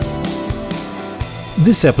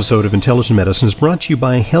This episode of Intelligent Medicine is brought to you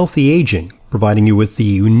by Healthy Aging, providing you with the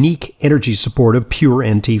unique energy support of Pure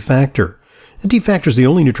NT Factor. NT Factor is the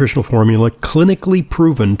only nutritional formula clinically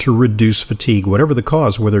proven to reduce fatigue, whatever the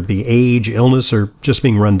cause, whether it be age, illness, or just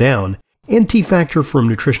being run down. NT Factor from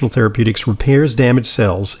Nutritional Therapeutics repairs damaged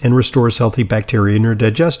cells and restores healthy bacteria in your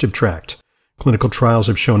digestive tract. Clinical trials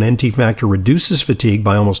have shown NT Factor reduces fatigue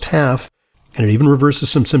by almost half, and it even reverses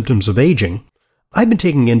some symptoms of aging. I've been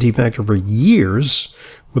taking NT Factor for years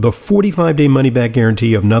with a 45-day money-back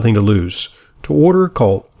guarantee of nothing to lose. To order,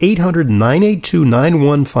 call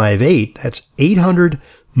 800-982-9158. That's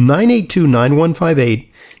 800-982-9158.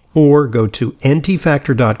 Or go to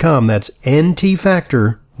ntfactor.com. That's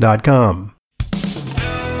ntfactor.com.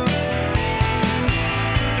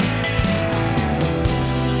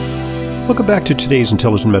 Welcome back to today's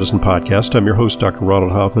Intelligent Medicine Podcast. I'm your host, Dr.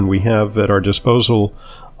 Ronald Hoffman. We have at our disposal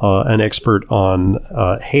an expert on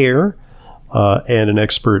hair and an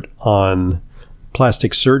expert on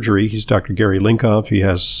plastic surgery. He's Dr. Gary Linkoff. He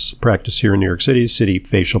has practice here in New York City, City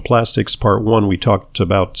Facial Plastics. Part 1, we talked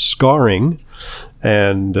about scarring,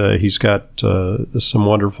 and he's got some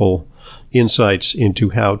wonderful insights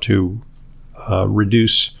into how to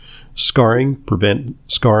reduce scarring, prevent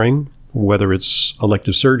scarring, whether it's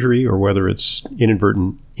elective surgery or whether it's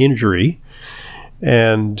inadvertent injury.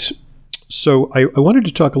 And so I wanted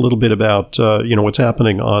to talk a little bit about, what's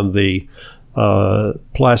happening on the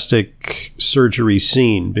plastic surgery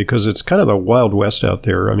scene, because it's kind of the Wild West out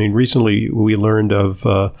there. I mean, recently we learned of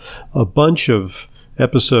a bunch of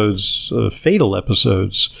episodes, fatal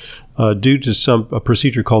episodes, due to a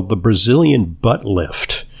procedure called the Brazilian butt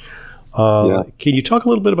lift. Can you talk a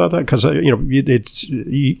little bit about that? Because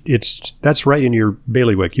it's that's right in your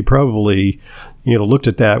bailiwick. You probably looked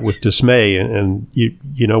at that with dismay, and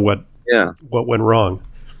you know what went wrong.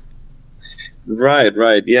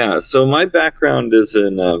 Right. Yeah. So my background is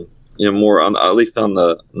in more on, at least on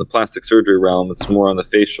the plastic surgery realm. It's more on the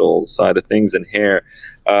facial side of things and hair.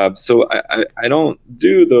 So I don't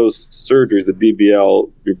do those surgeries, the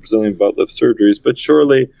BBL, Brazilian butt lift surgeries, but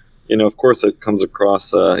surely. Of course, it comes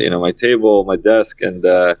across, my table, my desk, and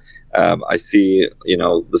I see,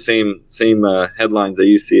 the same headlines that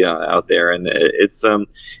you see out there, and it's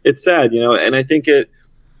sad, and I think it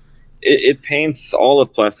paints all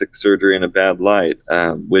of plastic surgery in a bad light,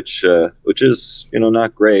 which is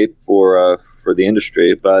not great for the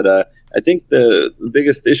industry. But I think the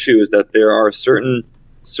biggest issue is that there are certain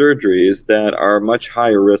surgeries that are much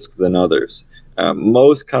higher risk than others.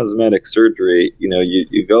 Most cosmetic surgery,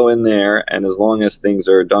 you go in there, and as long as things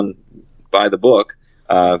are done by the book,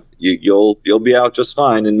 you'll be out just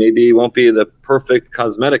fine, and maybe it won't be the perfect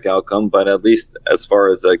cosmetic outcome, but at least as far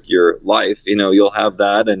as like your life, you'll have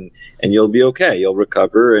that, and you'll be okay. You'll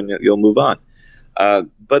recover and you'll move on.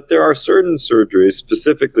 But there are certain surgeries,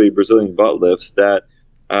 specifically Brazilian butt lifts, that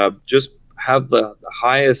just have the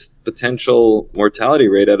highest potential mortality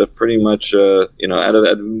rate out of pretty much, out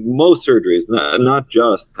of most surgeries, not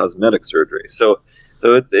just cosmetic surgery. So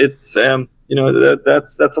it's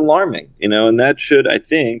that's alarming, and that should, I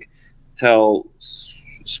think, tell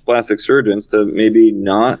plastic surgeons to maybe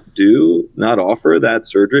not offer that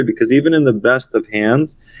surgery, because even in the best of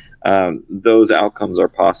hands, those outcomes are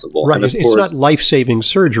possible. Right. It's not life-saving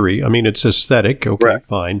surgery. I mean, it's aesthetic. Okay, right.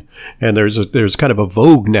 Fine. And there's kind of a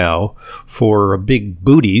vogue now for big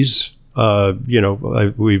booties.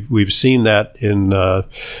 We've seen that in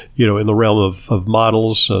the realm of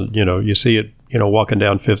models. You see it, walking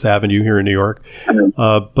down Fifth Avenue here in New York.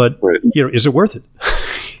 But right. Is it worth it?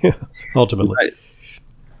 Ultimately. Right.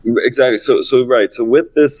 Exactly. So right. So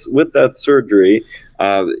with that surgery,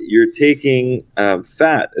 you're taking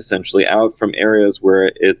fat essentially out from areas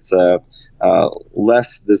where it's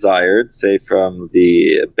less desired, say from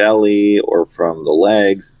the belly or from the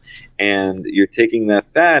legs, and you're taking that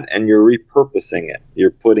fat and you're repurposing it.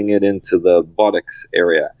 You're putting it into the buttocks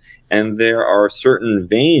area. And there are certain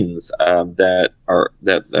veins that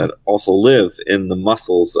also live in the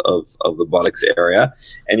muscles of the buttocks area.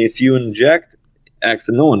 And if you inject,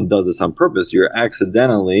 no one does this on purpose, you're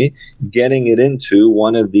accidentally getting it into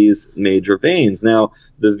one of these major veins. Now,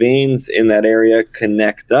 the veins in that area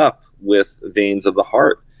connect up with veins of the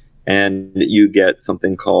heart, and you get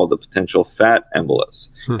something called a potential fat embolus.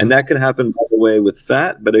 And that can happen, by the way, with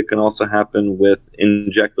fat, but it can also happen with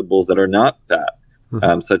injectables that are not fat.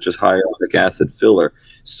 Such as hyaluronic acid filler.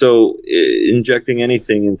 So injecting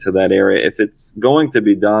anything into that area, if it's going to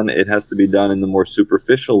be done, it has to be done in the more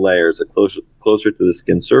superficial layers, closer to the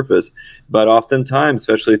skin surface. But oftentimes,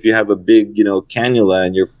 especially if you have a big, cannula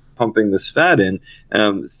and you're pumping this fat in,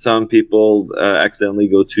 some people accidentally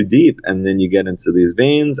go too deep, and then you get into these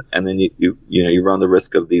veins, and then you run the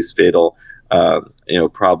risk of these fatal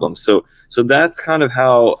problems. So that's kind of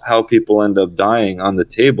how people end up dying on the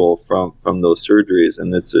table from those surgeries,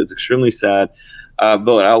 and it's extremely sad.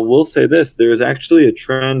 But I will say this: there is actually a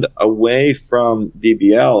trend away from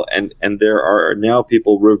BBL, and there are now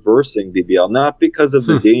people reversing BBL, not because of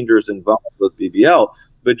the dangers involved with BBL,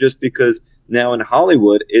 but just because now in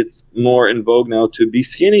Hollywood it's more in vogue now to be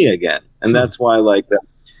skinny again, and that's why like that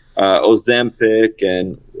Ozempic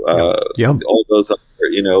and all those other,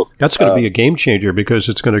 that's going to be a game changer, because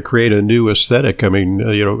it's going to create a new aesthetic. I mean,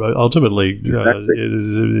 ultimately,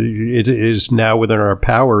 it is now within our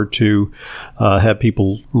power to have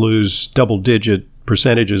people lose double-digit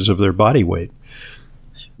percentages of their body weight.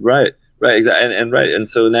 Right, exactly, and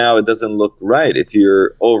so now it doesn't look right if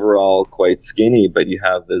you're overall quite skinny, but you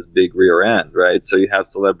have this big rear end, right? So you have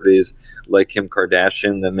celebrities like Kim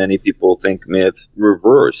Kardashian that many people think may have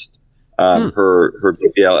reversed her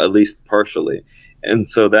BBL, at least partially. And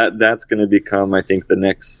so that's going to become, I think, the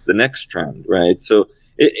next trend, right? So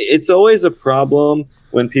it's always a problem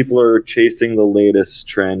when people are chasing the latest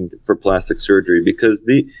trend for plastic surgery, because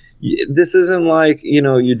this isn't like,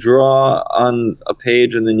 you draw on a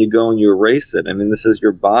page and then you go and you erase it. I mean, this is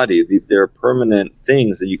your body. They're permanent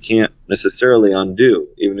things that you can't necessarily undo,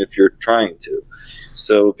 even if you're trying to.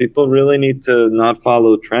 So people really need to not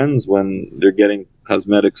follow trends when they're getting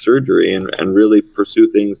cosmetic surgery, and really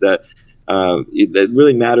pursue things that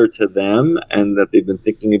really matter to them and that they've been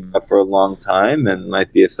thinking about for a long time and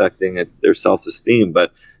might be affecting their self-esteem,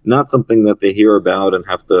 but not something that they hear about and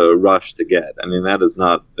have to rush to get. I mean, that is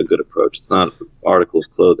not a good approach. It's not an article of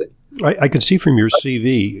clothing. I can see from your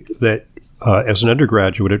CV that as an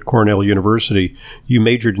undergraduate at Cornell University, you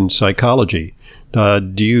majored in psychology.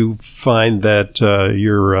 Do you find that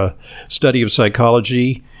your study of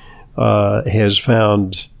psychology has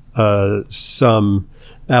found some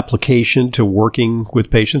application to working with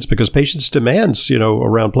patients? Because patients' demands,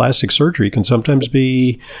 around plastic surgery can sometimes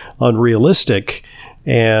be unrealistic.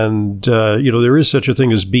 And, there is such a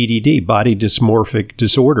thing as BDD, body dysmorphic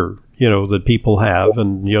disorder, that people have.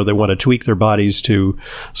 And, they want to tweak their bodies to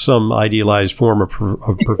some idealized form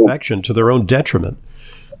of perfection to their own detriment.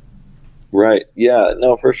 Right. Yeah,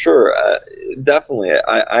 no, for sure. Definitely.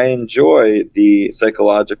 I enjoy the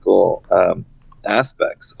psychological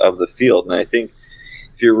aspects of the field. And I think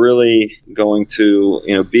if you're really going to,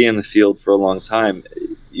 be in the field for a long time,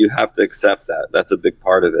 you have to accept that. That's a big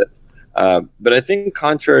part of it. But I think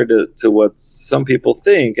contrary to what some people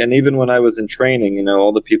think, and even when I was in training,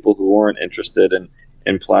 all the people who weren't interested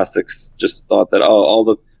in plastics just thought that, all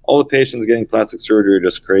the patients getting plastic surgery are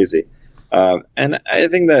just crazy. And I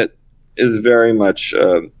think that is very much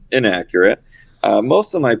inaccurate.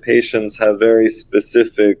 Most of my patients have very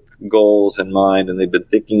specific goals in mind, and they've been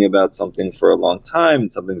thinking about something for a long time,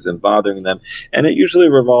 and something's been bothering them. And it usually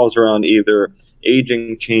revolves around either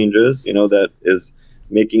aging changes, that is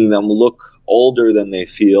making them look older than they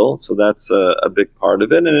feel. So that's a big part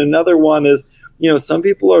of it. And another one is, some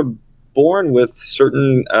people are born with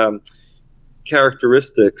certain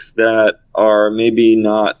characteristics that are maybe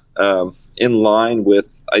not in line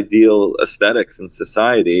with ideal aesthetics in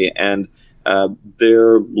society, and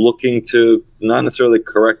they're looking to not necessarily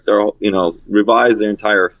correct their, revise their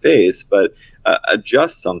entire face, but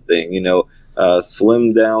adjust something,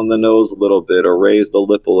 slim down the nose a little bit, or raise the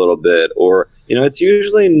lip a little bit, or, it's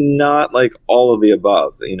usually not like all of the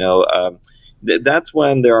above. That's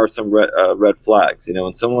when there are some red flags.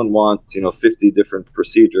 When someone wants, 50 different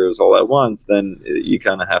procedures all at once, then you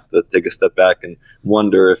kind of have to take a step back and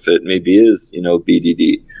wonder if it maybe is,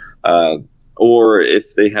 BDD, or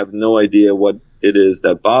if they have no idea what it is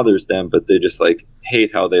that bothers them, but they just like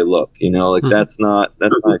hate how they look. That's not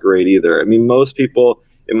great either. I mean, most people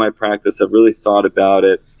in my practice have really thought about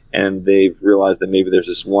it, and they've realized that maybe there's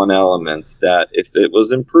just one element that if it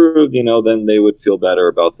was improved, then they would feel better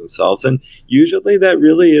about themselves. And usually that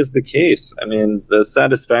really is the case. I mean, the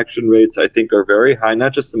satisfaction rates, I think, are very high,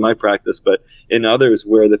 not just in my practice, but in others,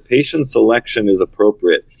 where the patient selection is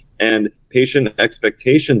appropriate and patient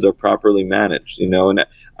expectations are properly managed, and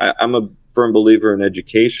I'm a firm believer in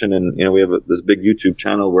education. And, we have this big YouTube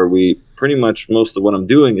channel where we pretty much, most of what I'm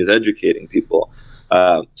doing is educating people.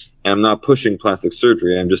 And I'm not pushing plastic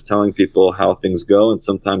surgery. I'm just telling people how things go. And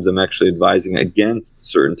sometimes I'm actually advising against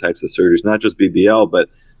certain types of surgeries, not just BBL, but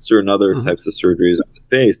certain other types of surgeries on the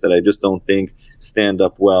face that I just don't think stand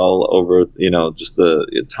up well over, just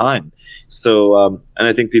the time. So, and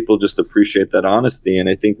I think people just appreciate that honesty. And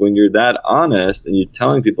I think when you're that honest and you're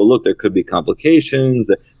telling people, look, there could be complications,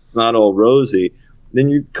 that it's not all rosy, then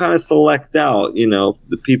you kind of select out,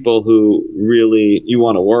 the people who really you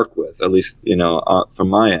want to work with, at least, from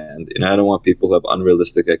my end. I don't want people who have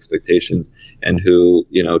unrealistic expectations and who,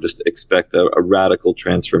 just expect a radical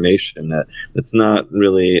transformation. That's not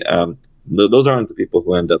really, those aren't the people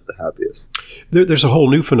who end up the happiest. There's a whole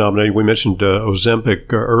new phenomenon. We mentioned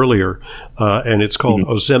Ozempic earlier, and it's called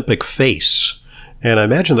Ozempic Face. And I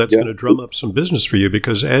imagine that's going to drum up some business for you,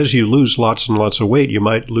 because as you lose lots and lots of weight, you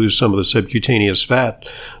might lose some of the subcutaneous fat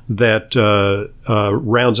that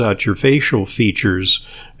rounds out your facial features.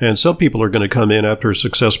 And some people are going to come in after a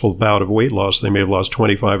successful bout of weight loss. They may have lost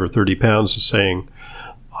 25 or 30 pounds, saying,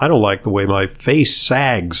 I don't like the way my face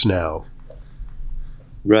sags now.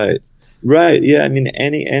 Right. Yeah. I mean,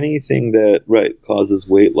 anything that causes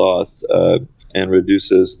weight loss and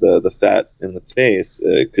reduces the fat in the face,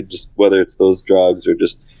 it could just, whether it's those drugs or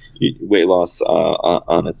just weight loss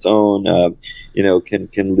on its own,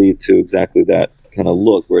 can lead to exactly that kind of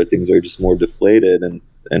look where things are just more deflated and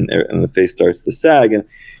the face starts to sag. And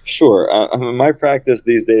sure, my practice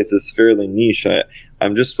these days is fairly niche.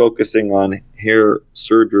 I'm just focusing on hair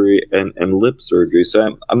surgery and lip surgery.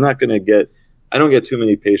 So I'm not going to get. I don't get too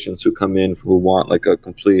many patients who come in who want like a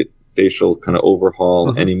complete facial kind of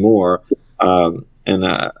overhaul anymore. And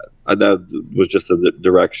that was just the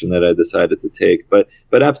direction that I decided to take. But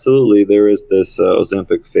absolutely, there is this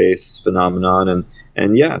Ozempic face phenomenon.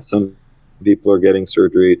 And yeah, some people are getting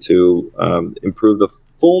surgery to improve the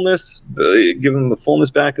fullness, give them the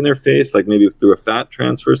fullness back in their face, like maybe through a fat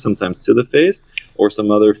transfer, sometimes to the face, or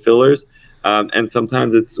some other fillers. And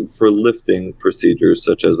sometimes it's for lifting procedures,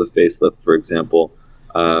 such as a facelift, for example.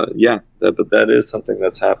 But that is something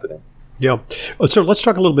that's happening. Yeah. So let's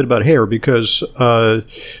talk a little bit about hair, because,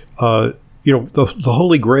 the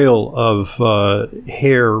holy grail of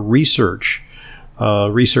hair research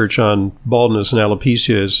on baldness and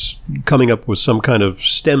alopecia is coming up with some kind of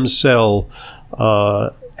stem cell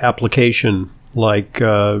application, like,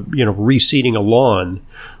 reseeding a lawn,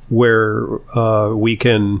 where we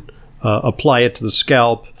can apply it to the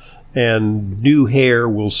scalp, and new hair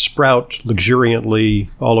will sprout luxuriantly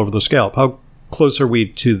all over the scalp. How close are we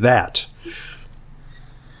to that?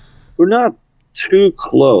 We're not too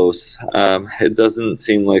close. It doesn't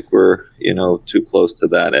seem like we're, too close to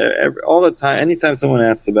that. All the time, anytime someone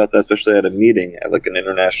asks about that, especially at a meeting, at like an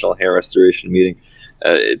international hair restoration meeting,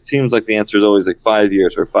 it seems like the answer is always like 5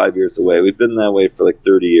 years or 5 years away. We've been that way for like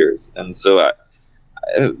 30 years. And so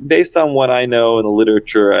based on what I know in the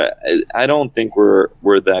literature, I don't think we're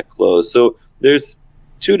that close. So there's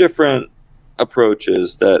two different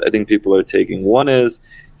approaches that I think people are taking. One is,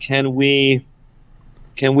 can we,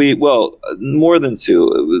 well, more than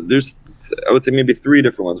two. There's, I would say maybe three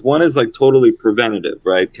different ones. One is like totally preventative,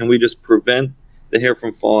 right? Can we just prevent the hair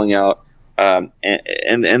from falling out? And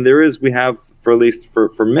there is, we have, for at least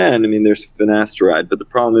for men, I mean, there's finasteride, but the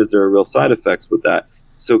problem is there are real side effects with that.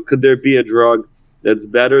 So could there be a drug that's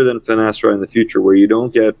better than finasteride in the future, where you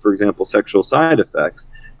don't get, for example, sexual side effects,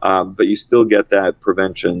 but you still get that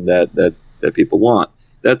prevention that people want?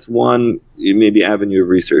 That's one maybe avenue of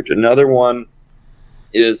research. Another one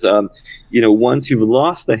is, once you've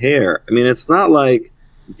lost the hair, I mean, it's not like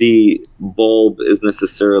the bulb is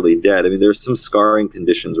necessarily dead. I mean, there's some scarring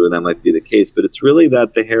conditions where that might be the case, but it's really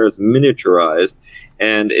that the hair is miniaturized,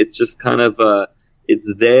 and it's just kind of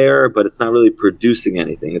it's there, but it's not really producing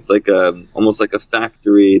anything. It's like almost like a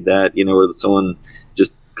factory that, where someone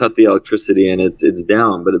just cut the electricity and it's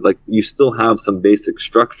down, but you still have some basic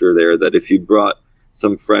structure there that if you brought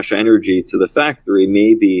some fresh energy to the factory,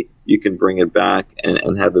 maybe you can bring it back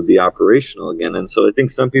and have it be operational again. And so I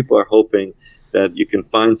think some people are hoping that you can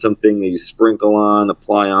find something that you sprinkle on,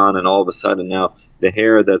 apply on, and all of a sudden now the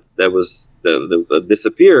hair that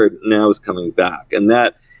disappeared now is coming back. And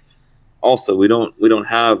that also, we don't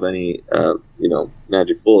have any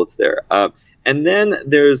magic bullets there. And then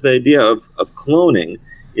there's the idea of cloning,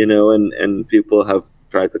 and people have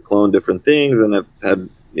tried to clone different things and have had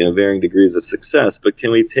varying degrees of success. But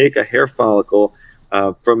can we take a hair follicle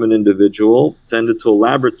from an individual, send it to a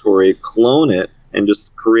laboratory, clone it, and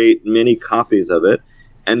just create many copies of it,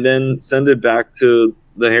 and then send it back to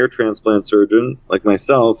the hair transplant surgeon like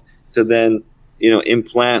myself to then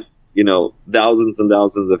implant thousands and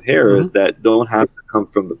thousands of hairs that don't have to come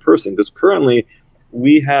from the person? Because currently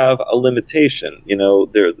we have a limitation.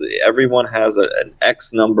 Everyone has an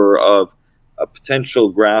X number of potential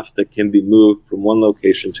grafts that can be moved from one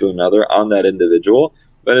location to another on that individual,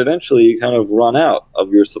 but eventually you kind of run out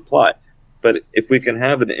of your supply. But if we can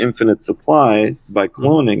have an infinite supply by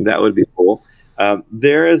cloning, that would be cool.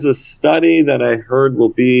 There is a study that I heard will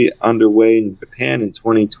be underway in Japan in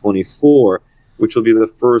 2024, which will be the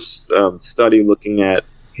first study looking at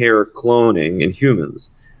hair cloning in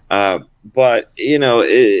humans. But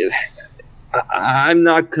I'm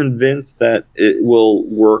not convinced that it will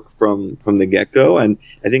work from the get-go, and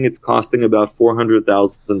I think it's costing about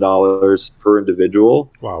 $400,000 per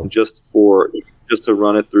individual. Wow. just to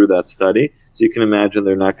run it through that study. So you can imagine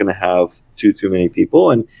they're not going to have too many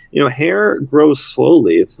people. And hair grows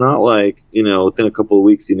slowly. It's not like within a couple of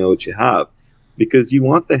weeks you know what you have, because you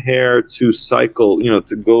want the hair to cycle,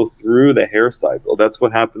 to go through the hair cycle. That's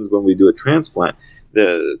what happens when we do a transplant.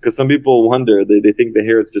 Because some people wonder, they think the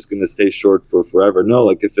hair is just going to stay short for forever. No,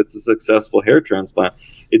 like if it's a successful hair transplant,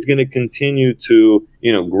 it's going to continue to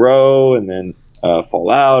grow and then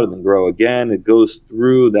fall out and then grow again. It goes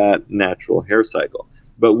through that natural hair cycle.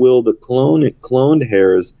 But will the cloned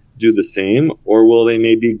hairs do the same, or will they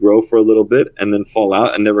maybe grow for a little bit and then fall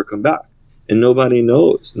out and never come back? And nobody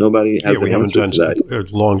knows. Nobody has an answer to that. We haven't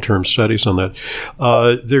done long-term studies on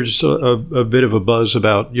that. There's a bit of a buzz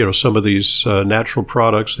about some of these natural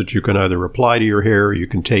products that you can either apply to your hair or you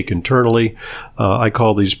can take internally. I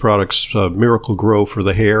call these products Miracle Grow for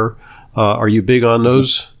the hair. Are you big on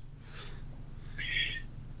those?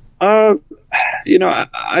 I've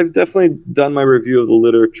definitely done my review of the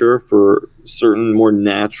literature for certain more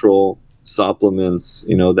natural supplements,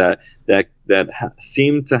 that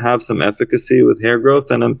seem to have some efficacy with hair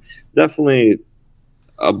growth. And I'm definitely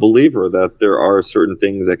a believer that there are certain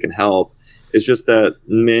things that can help. It's just that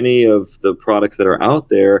many of the products that are out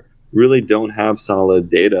there really don't have solid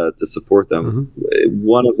data to support them. Mm-hmm.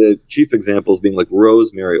 One of the chief examples being like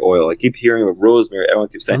rosemary oil. I keep hearing of rosemary. Everyone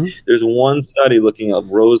keeps saying there's one study looking at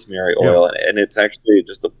rosemary oil, and it's actually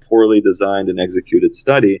just a poorly designed and executed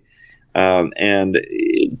study. We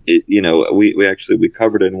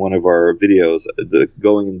covered it in one of our videos,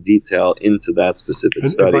 going in detail into that specific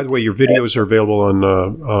study. And by the way, your videos are available on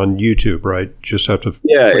YouTube, right? Just have to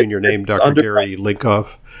put in your name, Dr. Gary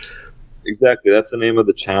Linkoff. Exactly, that's the name of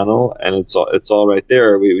the channel, and it's all right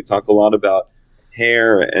there. We talk a lot about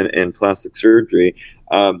hair and plastic surgery.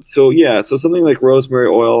 So something like rosemary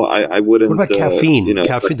oil, I wouldn't. What about caffeine?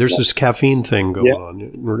 Caffeine. There's this caffeine thing going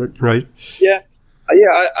on, right? Yeah.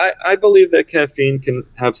 I believe that caffeine can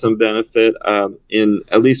have some benefit in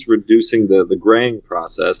at least reducing the graying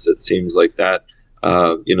process. It seems like that,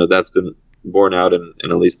 that's been borne out in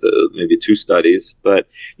at least maybe 2 studies. But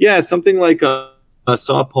something like a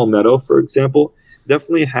saw palmetto, for example,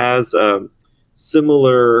 definitely has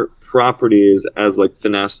similar properties as like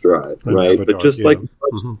finasteride, right? But just like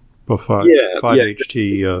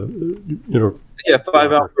 5-HT,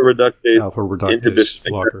 5-alpha reductase inhibition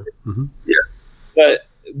blocker. Mm-hmm. Yeah. But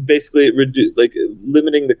basically,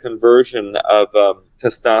 limiting the conversion of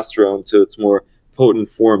testosterone to its more potent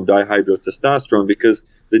form, dihydrotestosterone, because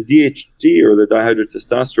the DHT, or the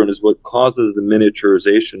dihydrotestosterone, is what causes the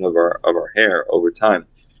miniaturization of our hair over time.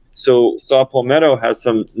 So saw palmetto has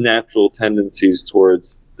some natural tendencies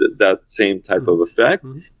towards that same type of effect,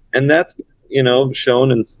 and that's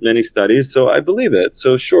shown in many studies. So I believe it.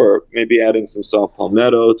 So sure, maybe adding some saw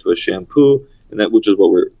palmetto to a shampoo, and which is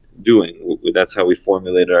what we're doing. That's how we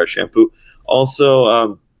formulated our shampoo.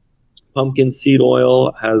 Also, pumpkin seed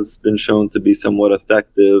oil has been shown to be somewhat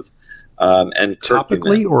effective. And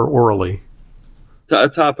topically or orally?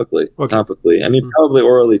 Topically. Okay. Topically. I mean, probably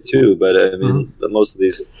orally too, but I mean, most of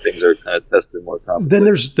these things are kind of tested more topically. Then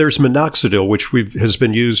there's minoxidil, which has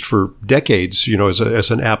been used for decades,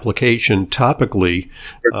 as an application topically,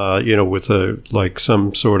 with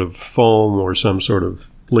some sort of foam or some sort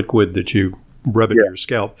of liquid that you rub into your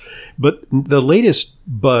scalp. But the latest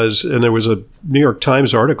buzz, and there was a New York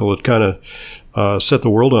Times article that kind of set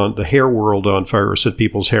the hair world on fire, or set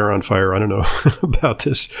people's hair on fire. I don't know about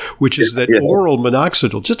this, which is that oral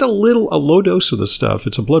minoxidil, just a low dose of the stuff,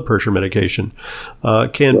 it's a blood pressure medication,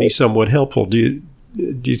 can be somewhat helpful. Do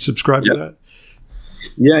you subscribe to that?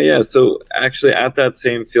 Yeah. So actually at that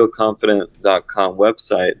same feelconfident.com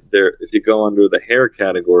website, there, if you go under the hair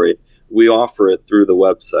category, we offer it through the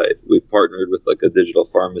website. We've partnered with like a digital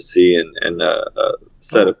pharmacy and a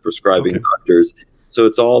set of prescribing doctors. So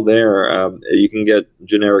it's all there. You can get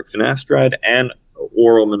generic finasteride and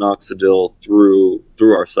oral minoxidil through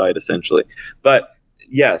our site, essentially. But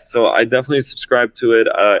yes, so I definitely subscribe to it.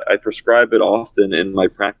 I prescribe it often in my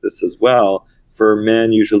practice as well. For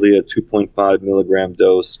men, usually a 2.5 milligram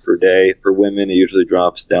dose per day. For women, it usually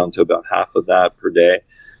drops down to about half of that per day.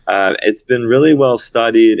 It's been really well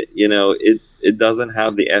studied. It doesn't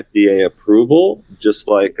have the FDA approval, just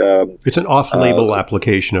like it's an off-label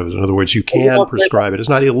application of it. In other words, you can prescribe it. It's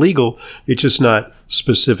not illegal. It's just not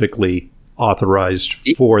specifically authorized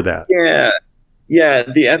for that. Yeah.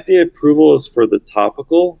 The FDA approval is for the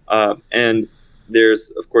topical, and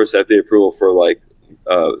there's of course FDA approval for like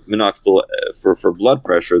minoxidil for blood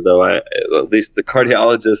pressure, though. At least the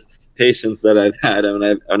cardiologist patients that I've had, I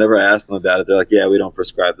mean, whenever I asked them about it, they're like, "Yeah, we don't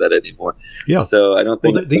prescribe that anymore." Yeah. So I don't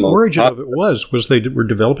think the origin of it was they were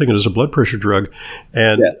developing it as a blood pressure drug,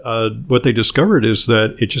 and what they discovered is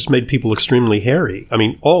that it just made people extremely hairy. I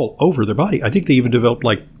mean, all over their body. I think they even developed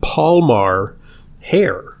like palmar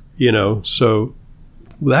hair. So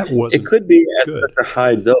that was. It could be at such a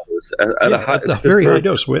high dose. At a very high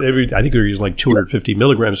dose. I think they're using like 250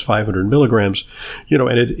 milligrams, 500 milligrams.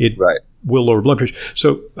 And it will lower blood pressure.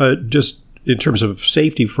 So just in terms of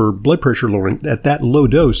safety for blood pressure lowering, at that low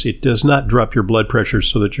dose, it does not drop your blood pressure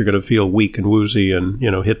so that you're going to feel weak and woozy and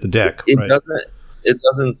hit the deck. It doesn't. It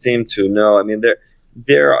doesn't seem to. No, I mean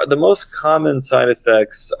there are the most common side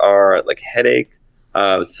effects are like headache.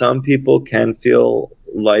 Some people can feel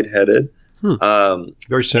lightheaded.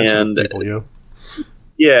 Very sensitive people,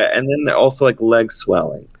 and then also like leg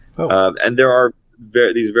swelling. And there are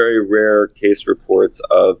these very rare case reports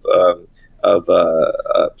of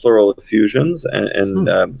pleural effusions, and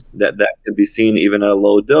that can be seen even at a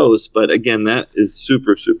low dose. But again, that is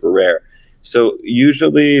super, super rare. So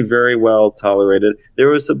usually very well tolerated. There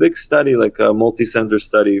was a big study, like a multi-center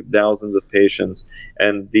study, thousands of patients,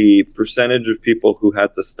 and the percentage of people who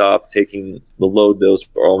had to stop taking the low dose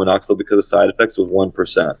for oral minoxidil because of side effects was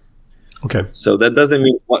 1%. Okay. So that doesn't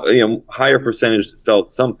mean higher percentage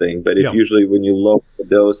felt something, but if usually when you lower the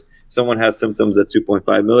dose, someone has symptoms at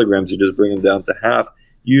 2.5 milligrams, you just bring them down to half.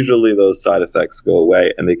 Usually those side effects go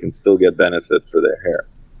away, and they can still get benefit for their hair.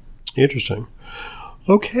 Interesting.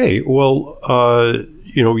 Okay, well,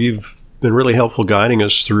 you've been really helpful guiding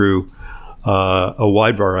us through a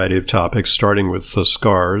wide variety of topics, starting with the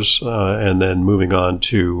scars and then moving on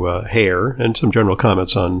to hair and some general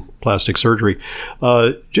comments on plastic surgery.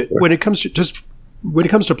 When it comes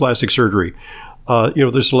to plastic surgery,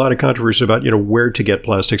 there's a lot of controversy about where to get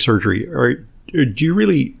plastic surgery. Do you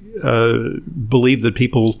really believe that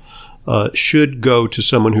people should go to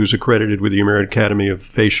someone who's accredited with the American Academy of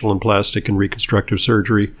Facial and Plastic and Reconstructive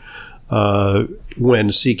Surgery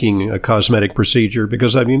when seeking a cosmetic procedure?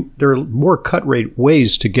 Because, I mean, there are more cut-rate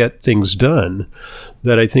ways to get things done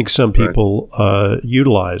that I think some people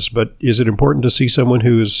utilize. But is it important to see someone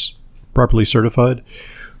who is properly certified?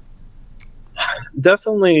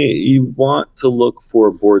 Definitely, you want to look for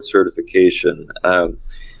board certification.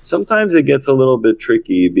 Sometimes it gets a little bit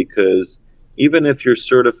tricky because even if you're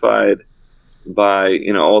certified by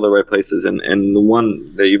all the right places, and the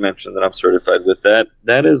one that you mentioned that I'm certified with, that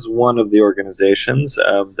is one of the organizations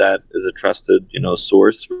that is a trusted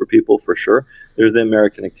source for people, for sure. There's the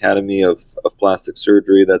American Academy of Plastic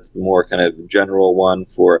Surgery. That's the more kind of general one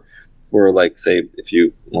for like, say, if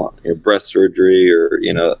you want breast surgery or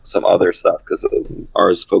some other stuff, because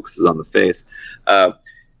ours focuses on the face.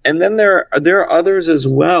 And then there are others as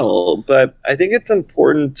well, but I think it's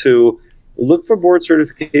important to look for board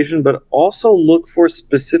certification, but also look for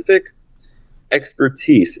specific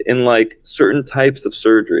expertise in like certain types of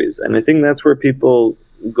surgeries. And I think that's where people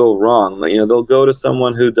go wrong. They'll go to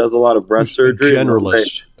someone who does a lot of breast surgery. A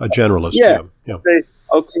generalist. Yeah. Say,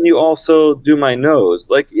 "Oh, can you also do my nose?"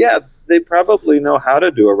 Like, yeah, they probably know how to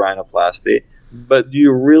do a rhinoplasty, but do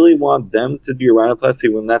you really want them to do your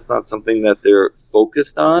rhinoplasty when that's not something that they're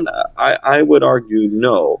focused on? I would argue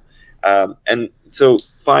no. And so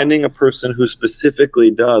finding a person who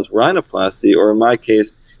specifically does rhinoplasty, or in my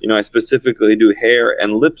case, I specifically do hair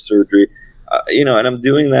and lip surgery, and I'm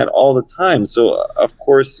doing that all the time. So of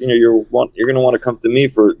course, you're going to want to come to me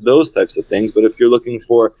for those types of things. But if you're looking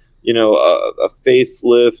for, a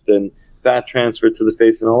facelift and fat transfer to the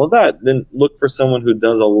face and all of that, then look for someone who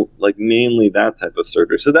does mainly that type of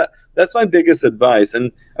surgery. So that's my biggest advice.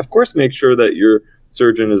 And of course, make sure that your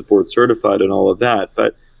surgeon is board certified and all of that.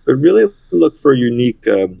 But really look for unique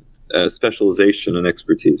specialization and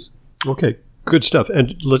expertise. Okay, good stuff.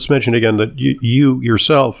 And let's mention again that you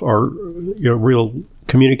yourself are a real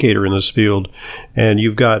communicator in this field, and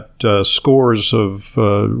you've got scores of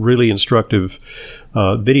really instructive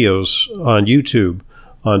videos on YouTube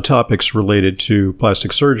on topics related to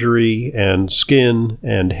plastic surgery and skin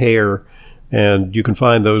and hair, and you can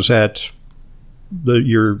find those at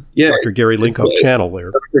your Dr. Gary Linkoff channel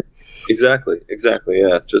there. Exactly.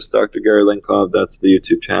 Yeah, just Dr. Gary Linkoff. That's the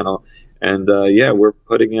YouTube channel, and we're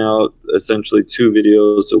putting out essentially 2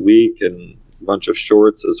 videos a week and a bunch of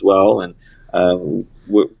shorts as well, and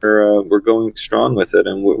we're going strong with it,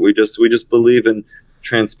 and we just believe in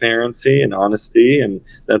transparency and honesty, and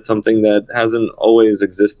that's something that hasn't always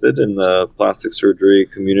existed in the plastic surgery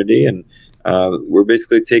community, and we're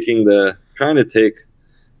basically trying to take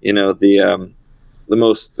the the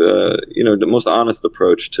most the most honest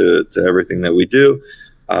approach to everything that we do,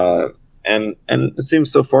 and it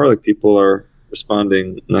seems so far like people are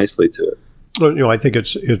responding nicely to it. Well, I think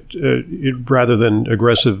it rather than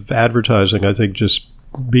aggressive advertising, I think just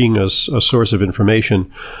being a source of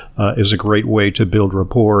information is a great way to build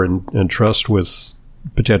rapport and trust with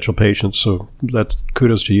potential patients. So that's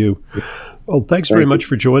kudos to you. Well, thanks very much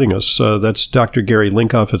for joining us. That's Dr. Gary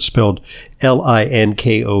Linkov. It's spelled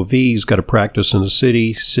Linkov. He's got a practice in the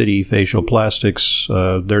City Facial Plastics.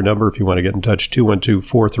 Their number, if you want to get in touch,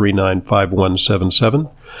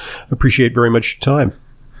 212-439-5177. Appreciate very much your time.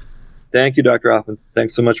 Thank you, Dr. Hoffman.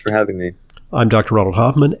 Thanks so much for having me. I'm Dr. Ronald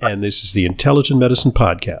Hoffman, and this is the Intelligent Medicine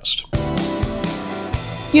Podcast.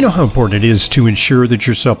 You know how important it is to ensure that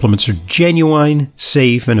your supplements are genuine,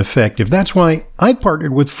 safe, and effective. That's why I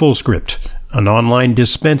partnered with Fullscript, an online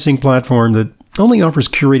dispensing platform that only offers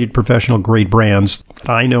curated professional-grade brands that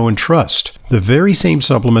I know and trust. The very same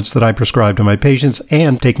supplements that I prescribe to my patients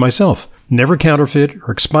and take myself. Never counterfeit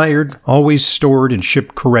or expired, always stored and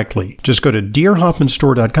shipped correctly. Just go to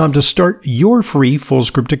drhoffmanstore.com to start your free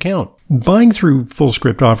Fullscript account. Buying through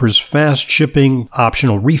Fullscript offers fast shipping,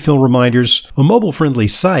 optional refill reminders, a mobile-friendly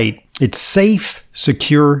site. It's safe,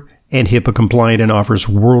 secure, and HIPAA compliant and offers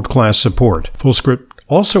world-class support. Fullscript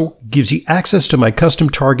also gives you access to my custom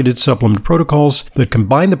targeted supplement protocols that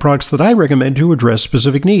combine the products that I recommend to address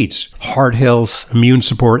specific needs. Heart health, immune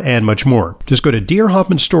support, and much more. Just go to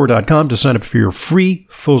drhoffmanstore.com to sign up for your free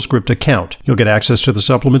Fullscript account. You'll get access to the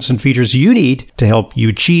supplements and features you need to help you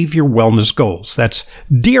achieve your wellness goals. That's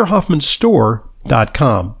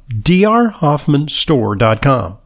drhoffmanstore.com. drhoffmanstore.com.